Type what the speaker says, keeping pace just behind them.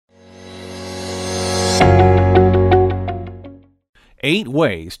8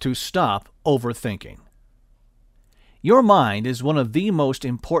 ways to stop overthinking. Your mind is one of the most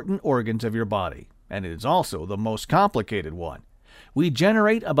important organs of your body, and it is also the most complicated one. We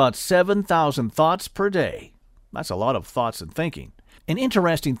generate about 7,000 thoughts per day. That's a lot of thoughts and thinking. An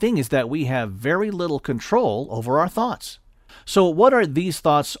interesting thing is that we have very little control over our thoughts. So what are these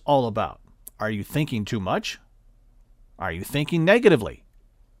thoughts all about? Are you thinking too much? Are you thinking negatively?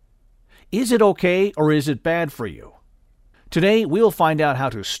 Is it okay or is it bad for you? Today, we'll find out how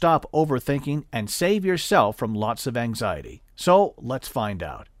to stop overthinking and save yourself from lots of anxiety. So, let's find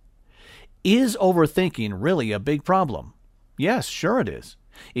out. Is overthinking really a big problem? Yes, sure it is.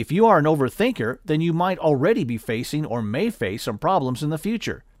 If you are an overthinker, then you might already be facing or may face some problems in the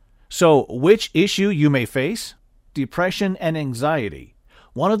future. So, which issue you may face? Depression and anxiety.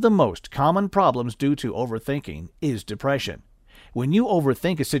 One of the most common problems due to overthinking is depression. When you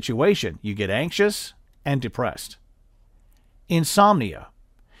overthink a situation, you get anxious and depressed. Insomnia.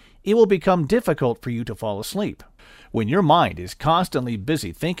 It will become difficult for you to fall asleep. When your mind is constantly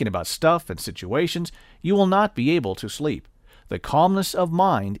busy thinking about stuff and situations, you will not be able to sleep. The calmness of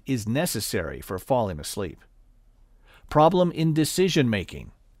mind is necessary for falling asleep. Problem in decision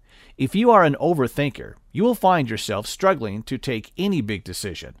making. If you are an overthinker, you will find yourself struggling to take any big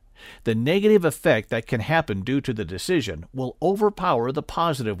decision. The negative effect that can happen due to the decision will overpower the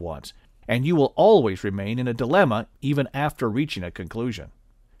positive ones, and you will always remain in a dilemma even after reaching a conclusion.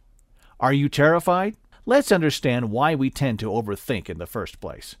 Are you terrified? Let's understand why we tend to overthink in the first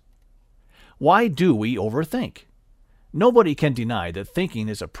place. Why do we overthink? Nobody can deny that thinking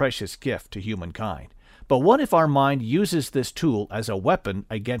is a precious gift to humankind. But what if our mind uses this tool as a weapon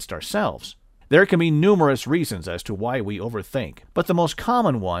against ourselves? There can be numerous reasons as to why we overthink, but the most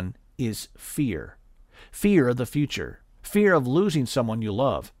common one is fear. Fear of the future. Fear of losing someone you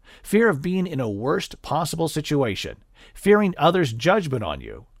love. Fear of being in a worst possible situation. Fearing others' judgment on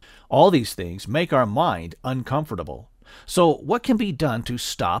you. All these things make our mind uncomfortable. So what can be done to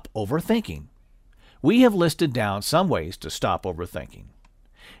stop overthinking? We have listed down some ways to stop overthinking.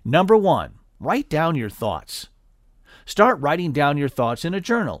 Number 1, write down your thoughts. Start writing down your thoughts in a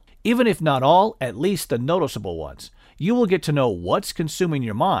journal. Even if not all, at least the noticeable ones. You will get to know what's consuming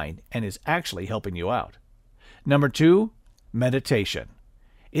your mind and is actually helping you out. Number 2, meditation.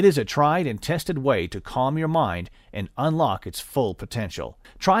 It is a tried and tested way to calm your mind and unlock its full potential.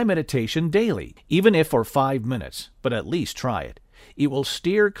 Try meditation daily, even if for 5 minutes, but at least try it. It will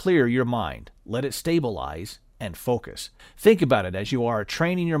steer clear your mind, let it stabilize, and focus. Think about it as you are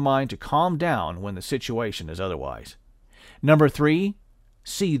training your mind to calm down when the situation is otherwise. Number 3,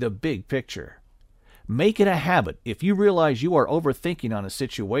 see the big picture. Make it a habit if you realize you are overthinking on a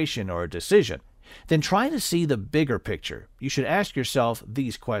situation or a decision. Then try to see the bigger picture. You should ask yourself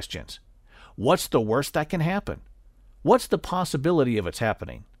these questions. What's the worst that can happen? What's the possibility of its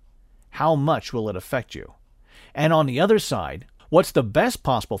happening? How much will it affect you? And on the other side, what's the best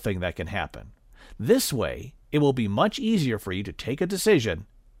possible thing that can happen? This way, it will be much easier for you to take a decision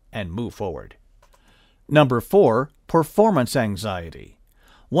and move forward. Number 4, performance anxiety.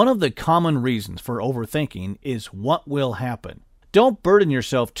 One of the common reasons for overthinking is what will happen. Don't burden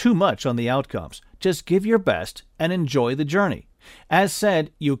yourself too much on the outcomes. Just give your best and enjoy the journey. As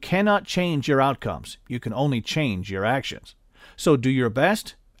said, you cannot change your outcomes. You can only change your actions. So do your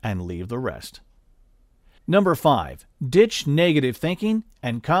best and leave the rest. Number 5, ditch negative thinking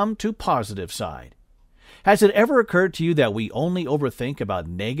and come to positive side. Has it ever occurred to you that we only overthink about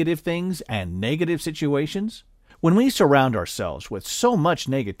negative things and negative situations? When we surround ourselves with so much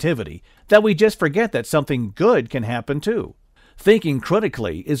negativity that we just forget that something good can happen too. Thinking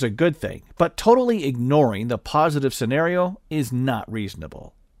critically is a good thing, but totally ignoring the positive scenario is not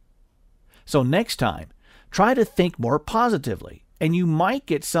reasonable. So next time, try to think more positively, and you might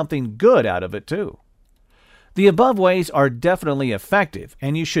get something good out of it too. The above ways are definitely effective,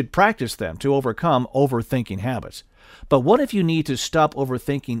 and you should practice them to overcome overthinking habits. But what if you need to stop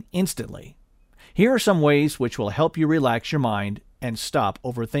overthinking instantly? Here are some ways which will help you relax your mind and stop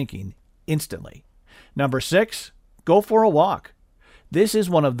overthinking instantly. Number 6, go for a walk. This is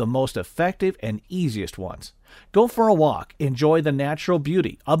one of the most effective and easiest ones. Go for a walk, enjoy the natural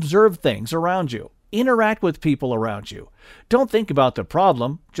beauty, observe things around you, interact with people around you. Don't think about the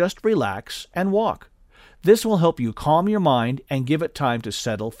problem, just relax and walk. This will help you calm your mind and give it time to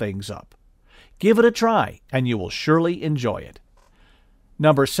settle things up. Give it a try, and you will surely enjoy it.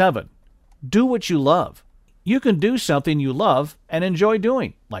 Number 7, do what you love. You can do something you love and enjoy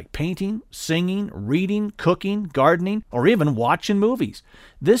doing, like painting, singing, reading, cooking, gardening, or even watching movies.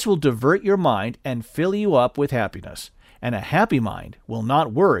 This will divert your mind and fill you up with happiness, and a happy mind will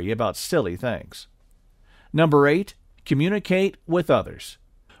not worry about silly things. Number 8, Communicate with others.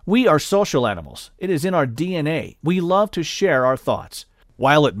 We are social animals. It is in our DNA. We love to share our thoughts.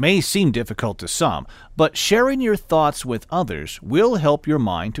 While it may seem difficult to some, but sharing your thoughts with others will help your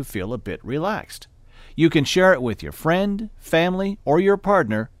mind to feel a bit relaxed. You can share it with your friend, family, or your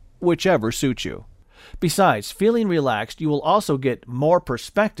partner, whichever suits you. Besides, feeling relaxed, you will also get more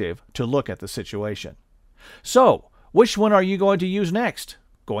perspective to look at the situation. So, which one are you going to use next?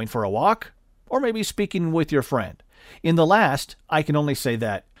 Going for a walk? Or maybe speaking with your friend? In the last, I can only say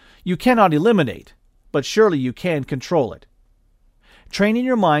that you cannot eliminate, but surely you can control it. Training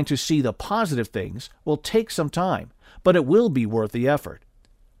your mind to see the positive things will take some time, but it will be worth the effort.